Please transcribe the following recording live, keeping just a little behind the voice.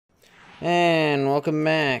And welcome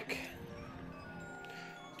back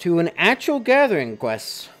to an actual gathering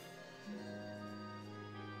quest.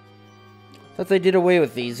 Thought they did away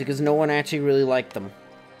with these because no one actually really liked them.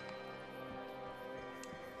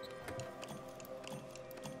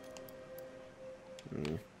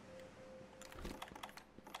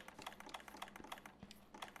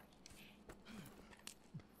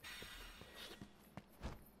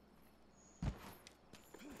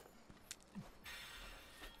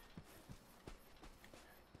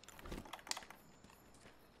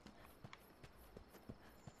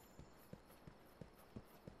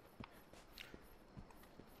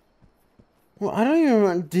 Well, I don't even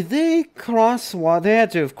remember. Did they cross? Well, they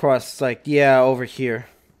had to have crossed, like, yeah, over here.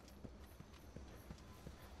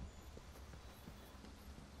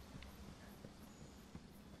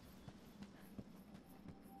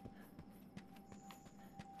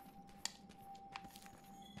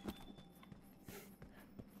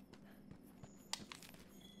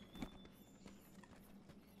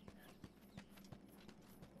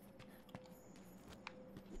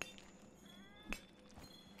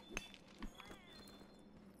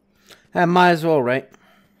 I might as well, right?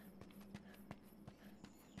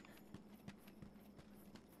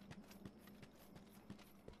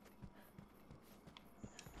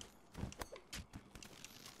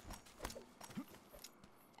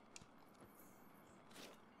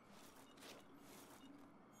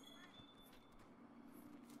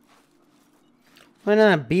 Why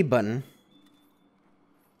not a B button?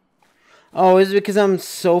 Oh, is it because I'm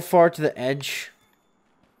so far to the edge?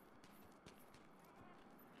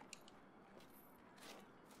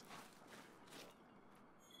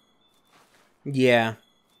 Yeah.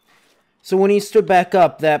 So when he stood back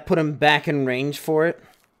up, that put him back in range for it?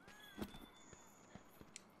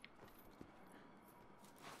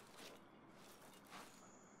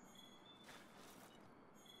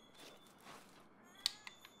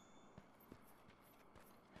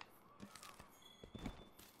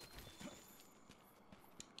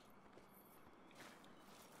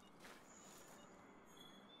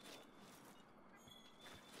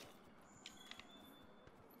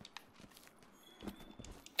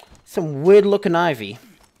 Some weird looking ivy.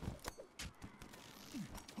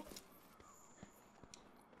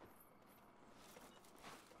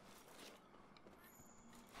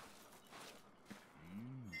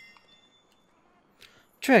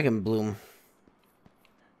 Dragon bloom.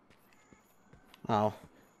 Oh.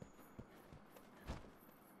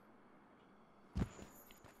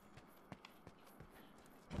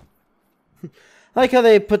 I like how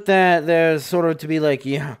they put that there sort of to be like,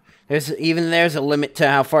 yeah, there's a limit to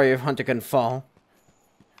how far your hunter can fall.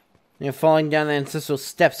 You know, falling down the ancestral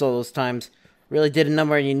steps all those times really did a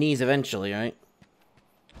number on your knees eventually, right?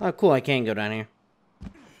 Oh, cool, I can go down here.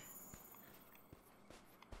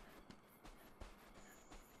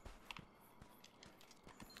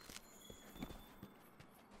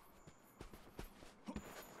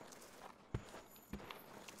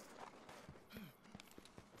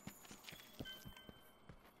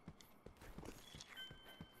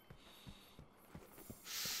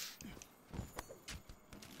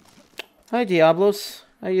 Hi, Diablos.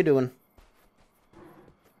 How you doing?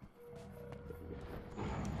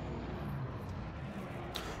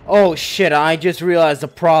 Oh, shit, I just realized the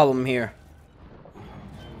problem here.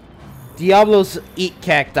 Diablos eat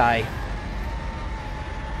cacti.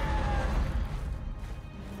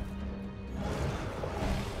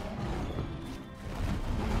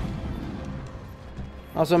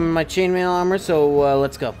 Also, I'm in my chainmail armor, so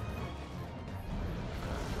let's go.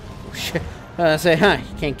 Oh, shit. Say, huh,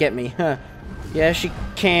 you can't get me. Huh. Yeah, she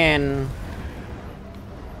can.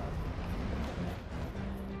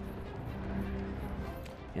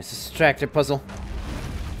 It's a distractor puzzle.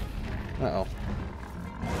 Uh-oh.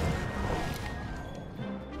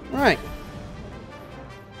 Right.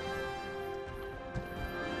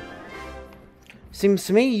 Seems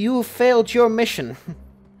to me you failed your mission.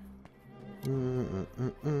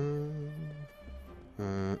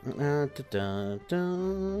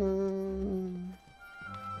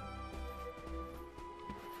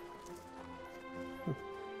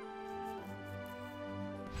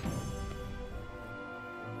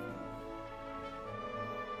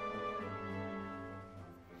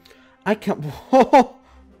 I can't. Whoa.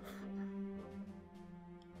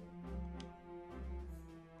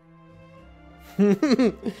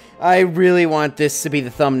 I really want this to be the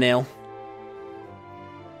thumbnail.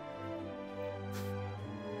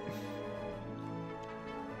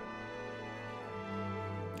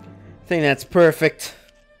 I think that's perfect.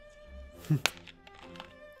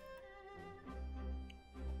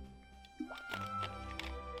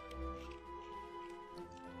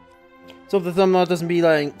 So the thumbnail doesn't be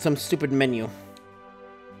like some stupid menu.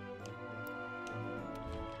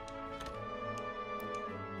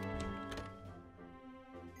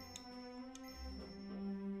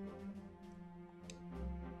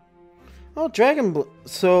 Oh,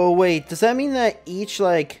 so wait, does that mean that each,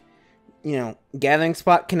 like, you know, gathering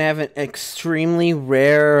spot can have an extremely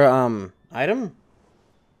rare, item?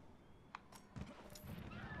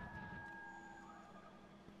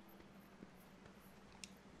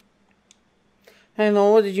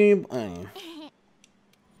 Hello, what did you...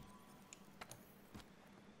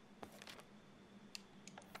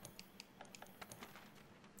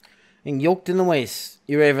 And yoked in the waist.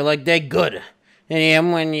 You ready for leg day? Good. I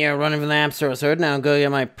am when you're running from the hamster herd. Now go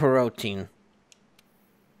get my protein.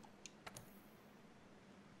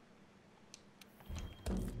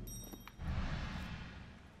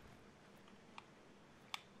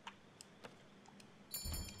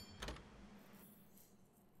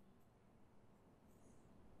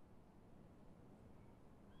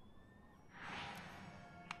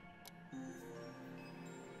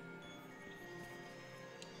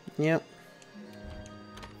 Yep.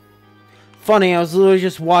 Funny, I was literally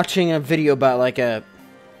just watching a video about, like, a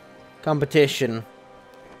competition.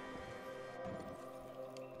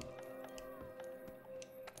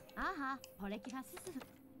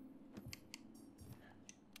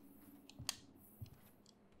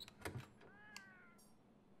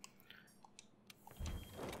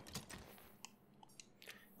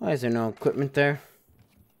 Why is there no equipment there?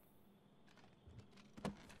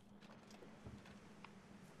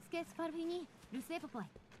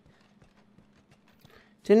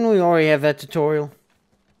 Didn't we already have that tutorial?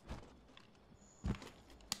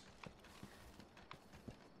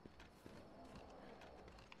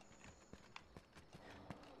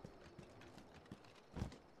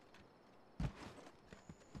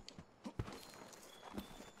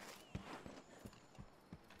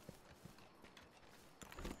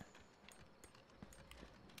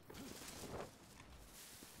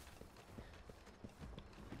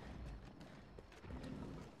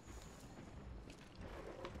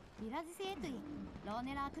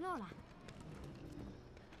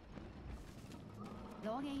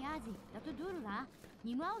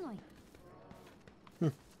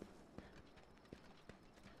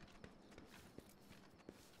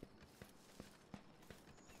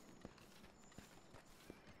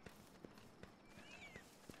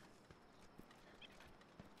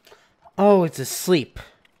 Oh, it's asleep.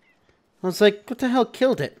 I was like, what the hell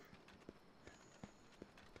killed it?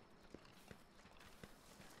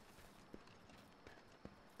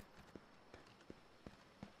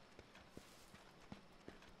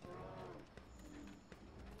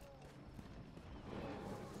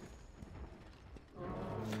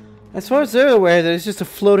 As far as they're aware, there's just a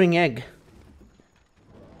floating egg.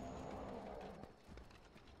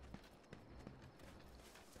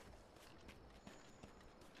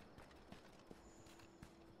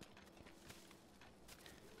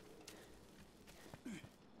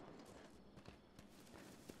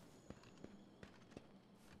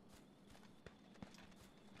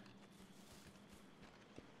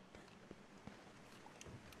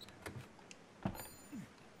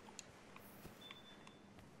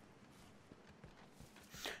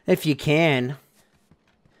 If you can.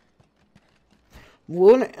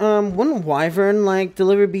 Wouldn't Wyvern, like,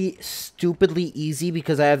 delivery be stupidly easy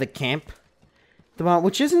because I have the camp?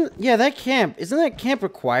 Which isn't... Yeah, that camp. Isn't that camp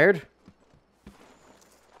required?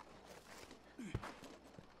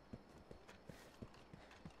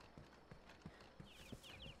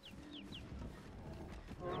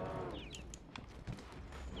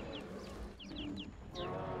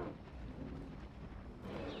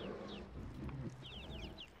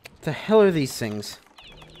 What the hell are these things?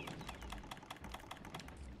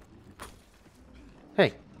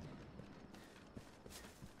 Hey.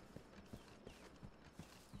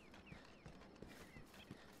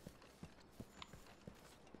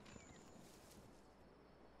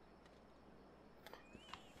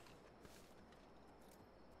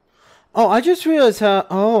 Oh, I just realized how...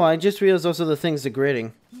 Oh, I just realized also the things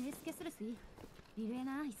degrading.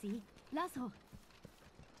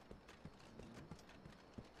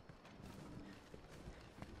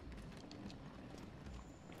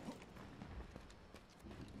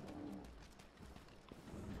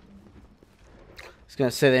 I was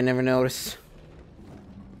gonna say they never noticed.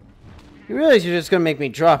 You realize you're just gonna make me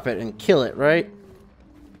drop it and kill it, right?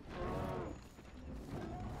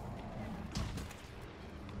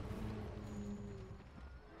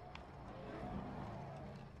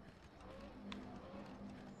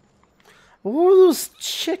 What were those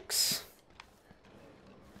chicks?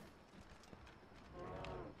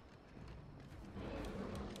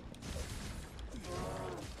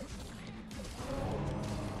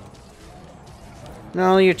 Not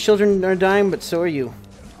only your children are dying, but so are you.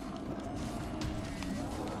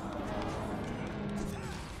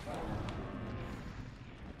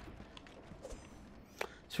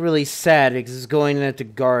 It's really sad because it's going to have to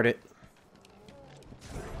guard it.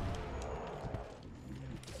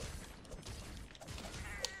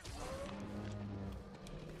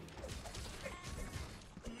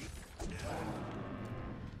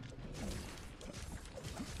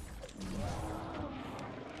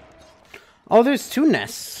 Oh, there's 2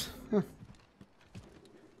 nests. Huh.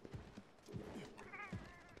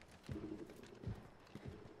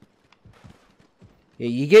 Yeah,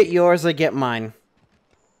 you get yours, I get mine.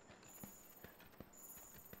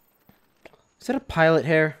 Is that a pilot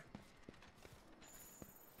hair?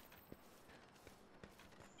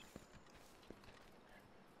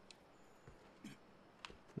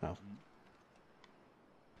 Oh.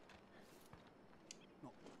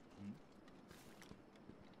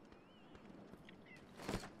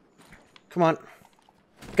 Come on.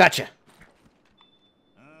 Gotcha.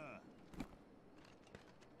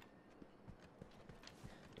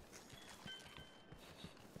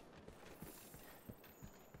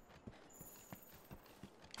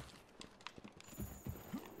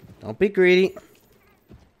 Don't be greedy.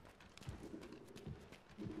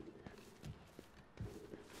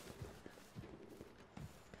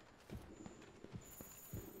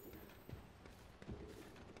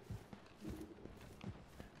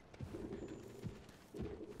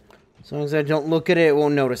 As long as I don't look at it, it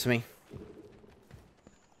won't notice me.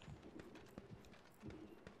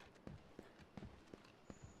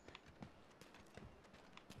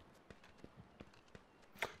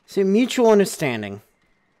 See, mutual understanding.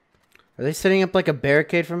 Are they setting up like a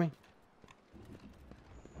barricade for me?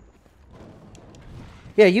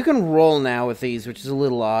 Yeah, you can roll now with these, which is a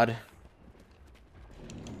little odd.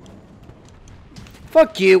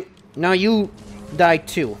 Fuck you! Now you die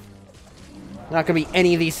too. Not gonna be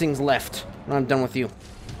any of these things left when I'm done with you.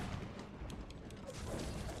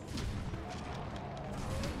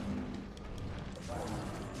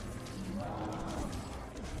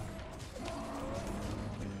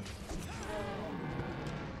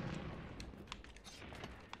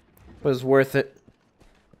 But it's worth it.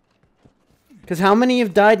 Because how many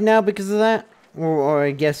have died now because of that? Or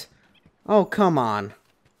I guess... Oh, come on.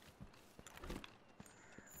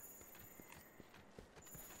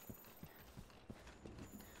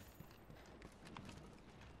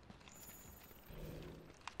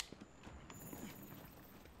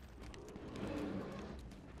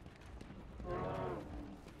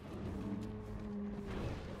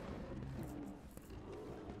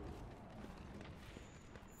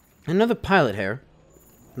 Another pilot hair?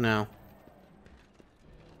 No.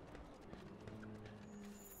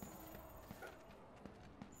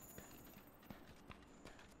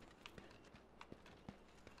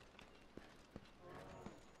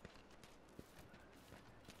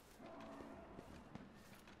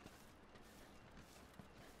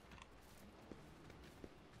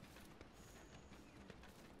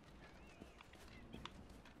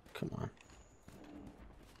 Come on.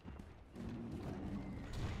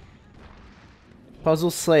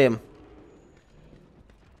 Puzzle slay him.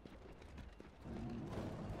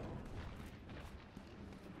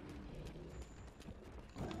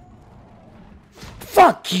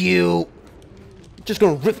 Fuck you! Just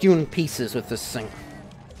gonna rip you in pieces with this thing.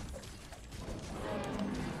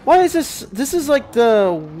 Why is this? This is like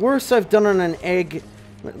the worst I've done on an egg.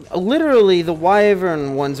 Literally, the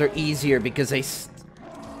wyvern ones are easier because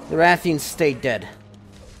the Rathians stay dead.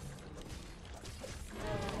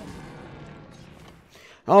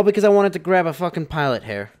 Oh, because I wanted to grab a fucking pilot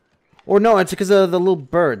hair. Or no, it's because of the little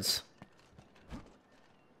birds.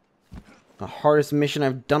 The hardest mission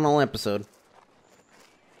I've done all episode.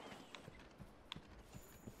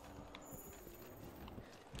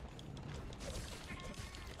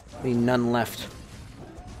 Be none left.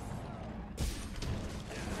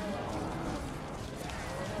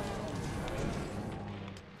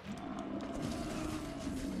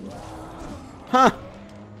 Huh!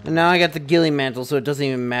 And now I got the ghillie mantle, so it doesn't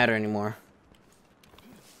even matter anymore.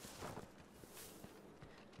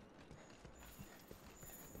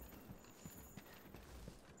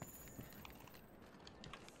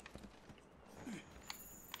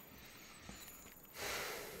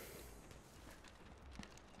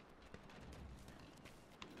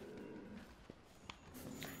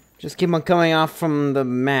 Just keep on coming off from the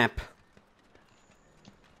map.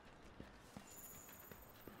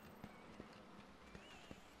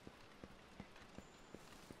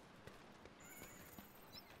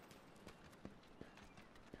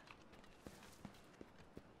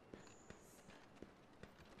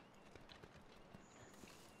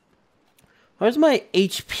 Where's my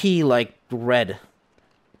HP, like, red?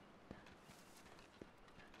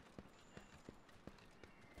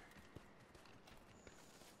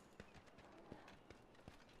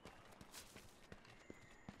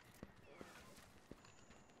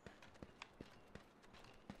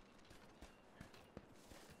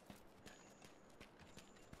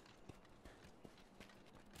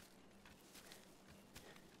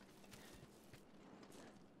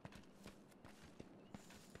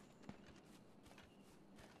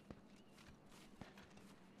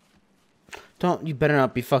 You better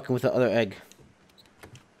not be fucking with the other egg.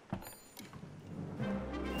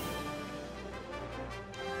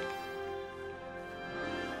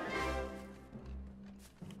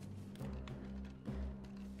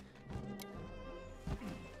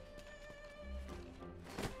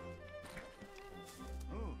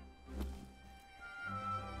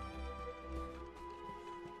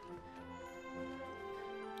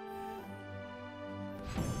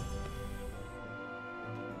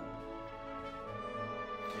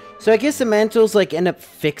 So I guess the mantles, like, end up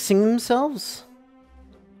fixing themselves?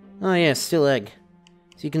 Oh yeah, steel egg.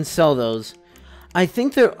 So you can sell those. I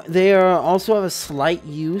think they are also have a slight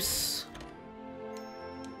use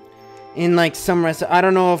in, like, some I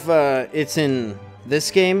don't know if it's in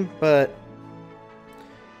this game, but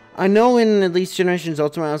I know in at least Generations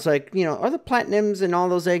Ultimate, I was like, you know, are the platinums and all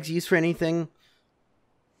those eggs used for anything?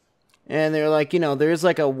 And they're like, you know, there's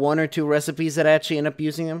like a 1 or 2 recipes that actually end up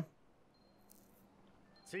using them.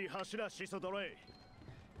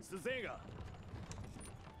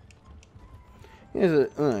 Here's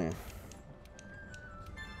a...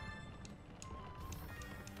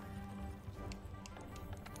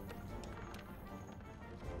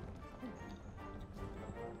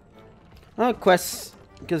 Oh, quests,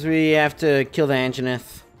 because we have to kill the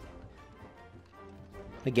Angineth.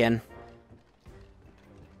 Again.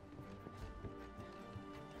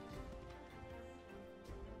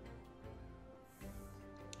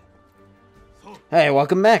 Hey,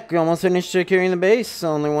 welcome back. We almost finished securing the base.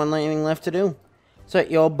 Only one thing left to do. So,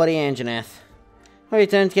 your old buddy Angineth. Hurry,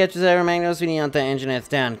 time to capture Zyphreium Magnos. We need to hunt the Angineth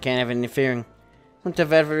down. Can't have interfering. What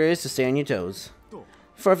tough effort it is to stay on your toes.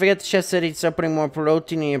 Before I forget, the chef said he'd start putting more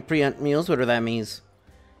protein in your pre-hunt meals, whatever that means.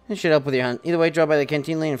 It should help with your hunt. Either way, drop by the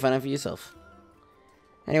canteen lane and find out for yourself.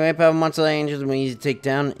 Anyway, Papa Monster Angels will be easy to take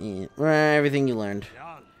down. Everything you learned.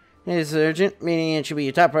 It is urgent, meaning it should be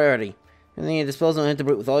your top priority. And then your disposal and hit the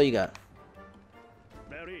brute with all you got.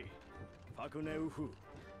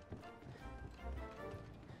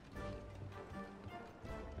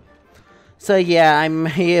 So yeah, I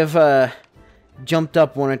may have jumped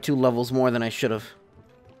up 1 or 2 levels more than I should have.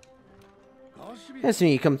 As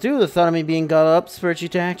you come through, the thought of me being got up spurred you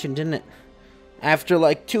to action, didn't it? After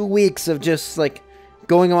like 2 weeks of just like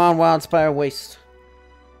going around Wildspire Waste.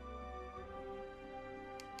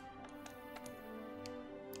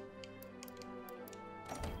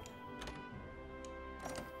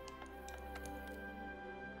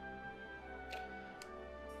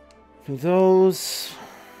 Those.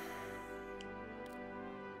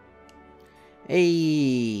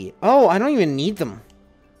 Hey. Oh, I don't even need them.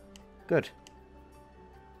 Good.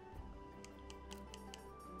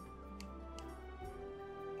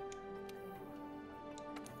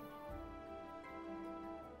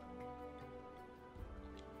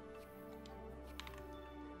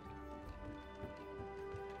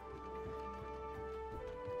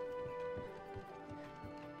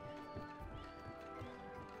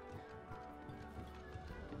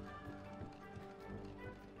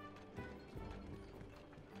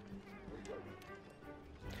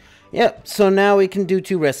 Yep, so now we can do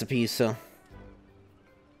 2 recipes, so.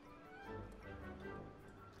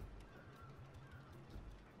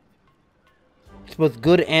 It's both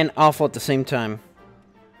good and awful at the same time.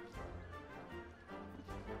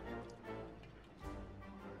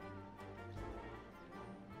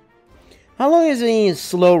 How long is it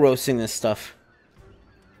slow roasting this stuff?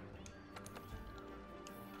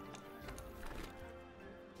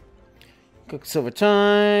 Cooks over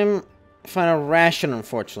time. Final ration,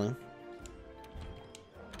 unfortunately.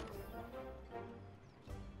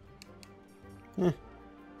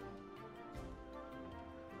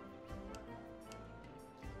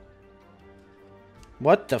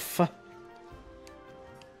 What the fuck?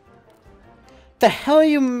 The hell are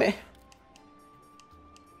you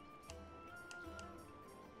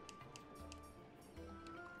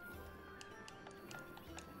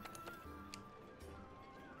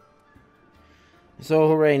So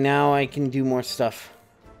hooray, now I can do more stuff.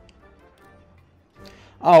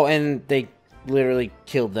 Oh, and they literally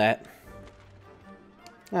killed that.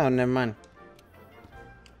 Oh, never mind.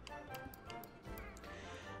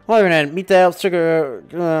 While you're at it, meet the elf sugar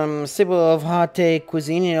staple of hot-take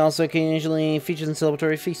cuisine. It also occasionally features in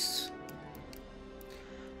celebratory feasts.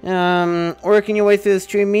 Working your way through this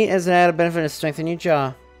tree of meat has an added benefit of strengthening your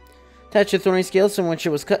jaw. Attach your thorny scales from which it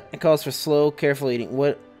was cut. It calls for slow, careful eating.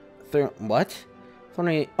 What? What?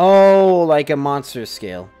 Thorny? Oh, like a monster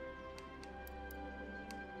scale.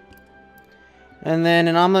 And then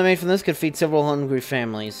an omelet made from this could feed several hungry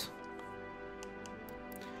families.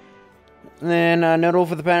 And then notable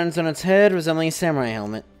for the patterns on its head, resembling a samurai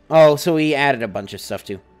helmet. Oh, so he added a bunch of stuff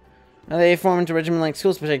too. They form into regiment-like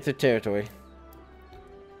schools to protect their territory.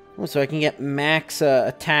 Oh, so I can get max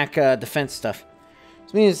attack defense stuff.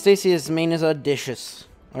 This means Stacy's main is audacious,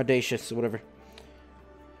 or whatever.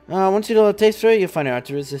 Once you know the taste for it, you'll find it hard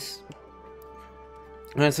to resist.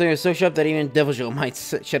 So you're so sharp that even Deviljil might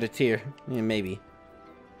shed a tear. Yeah, maybe.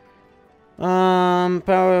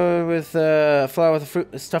 Power with flour with fruit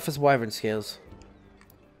as tough as wyvern scales.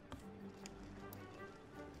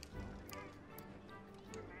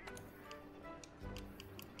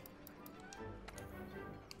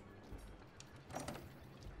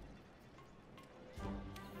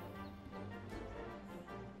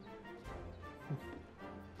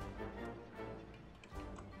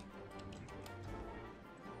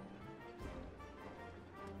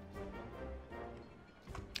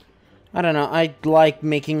 I don't know, I like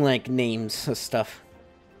making, like, names of stuff.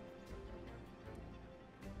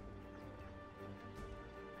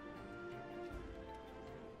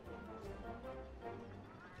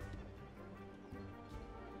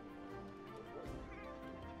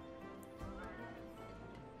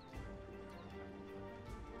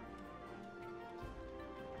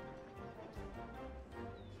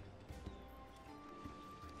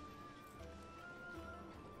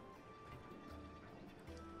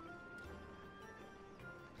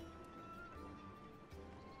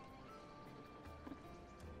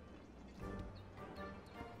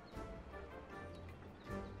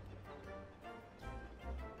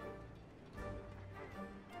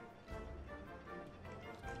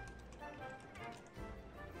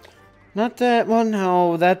 Not that, well,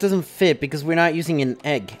 no, that doesn't fit because we're not using an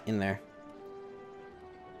egg in there.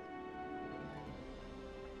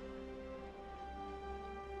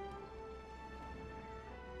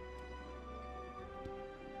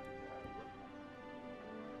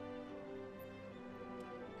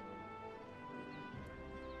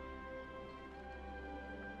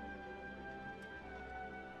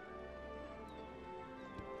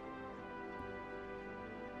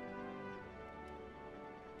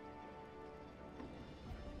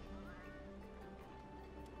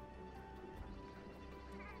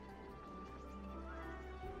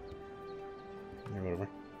 Whatever.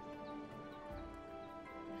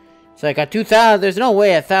 It's like a 2,000. There's no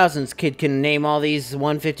way a thousands kid can name all these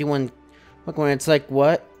 151. Look, when it's like,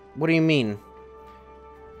 what? What do you mean?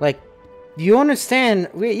 Like, you understand?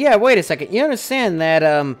 Yeah, wait a second. You understand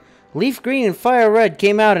that Leaf Green and Fire Red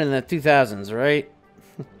came out in the 2000s, right?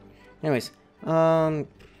 Anyways,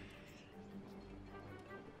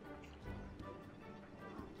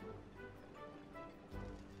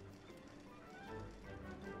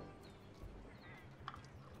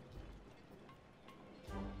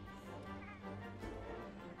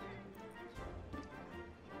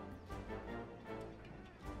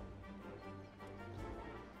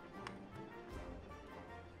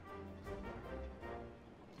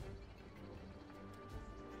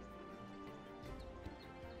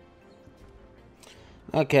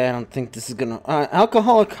 okay, I don't think this is gonna...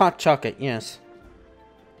 alcoholic hot chocolate, yes.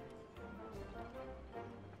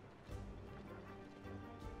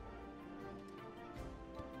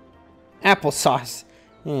 Applesauce,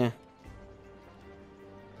 yeah.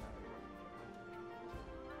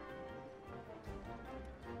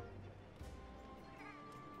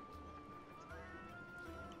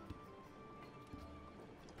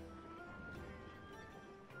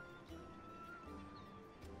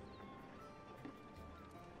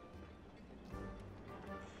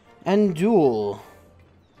 And Duel.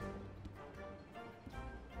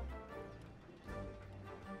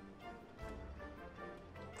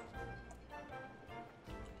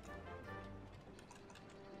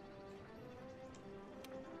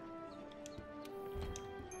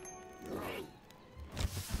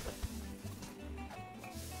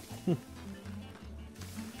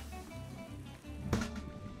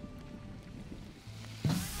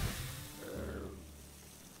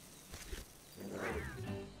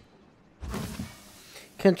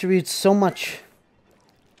 Contributes so much.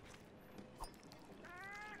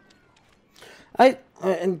 I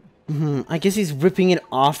guess he's ripping it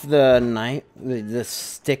off the knife, the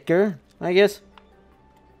sticker, I guess.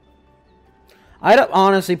 I'd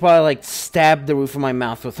honestly probably, like, stab the roof of my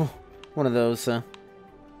mouth with one of those, Alright,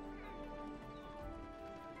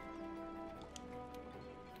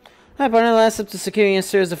 partner, last up to securing a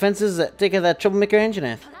series of defenses that take out that troublemaker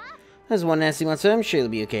Anjanath. There's one nasty monster, I'm sure it'll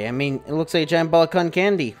be okay. I mean, it looks like a giant ball of cotton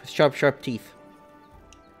candy with sharp, sharp teeth.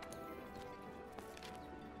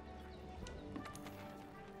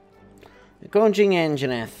 Conjing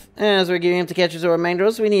Anjanath. As we're gearing up to catch our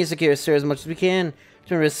reminders, we need to secure Sir as much as we can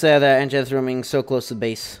to risk that Anjanath roaming so close to the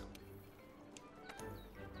base.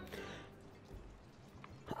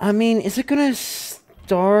 I mean, is it gonna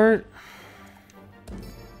start?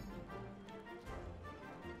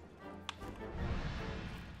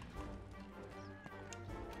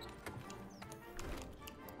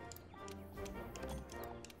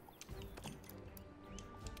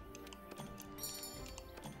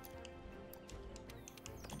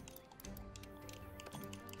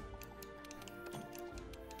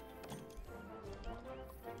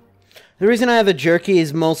 The reason I have the jerky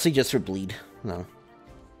is mostly just for bleed. No.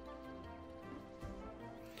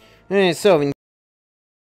 Alright, so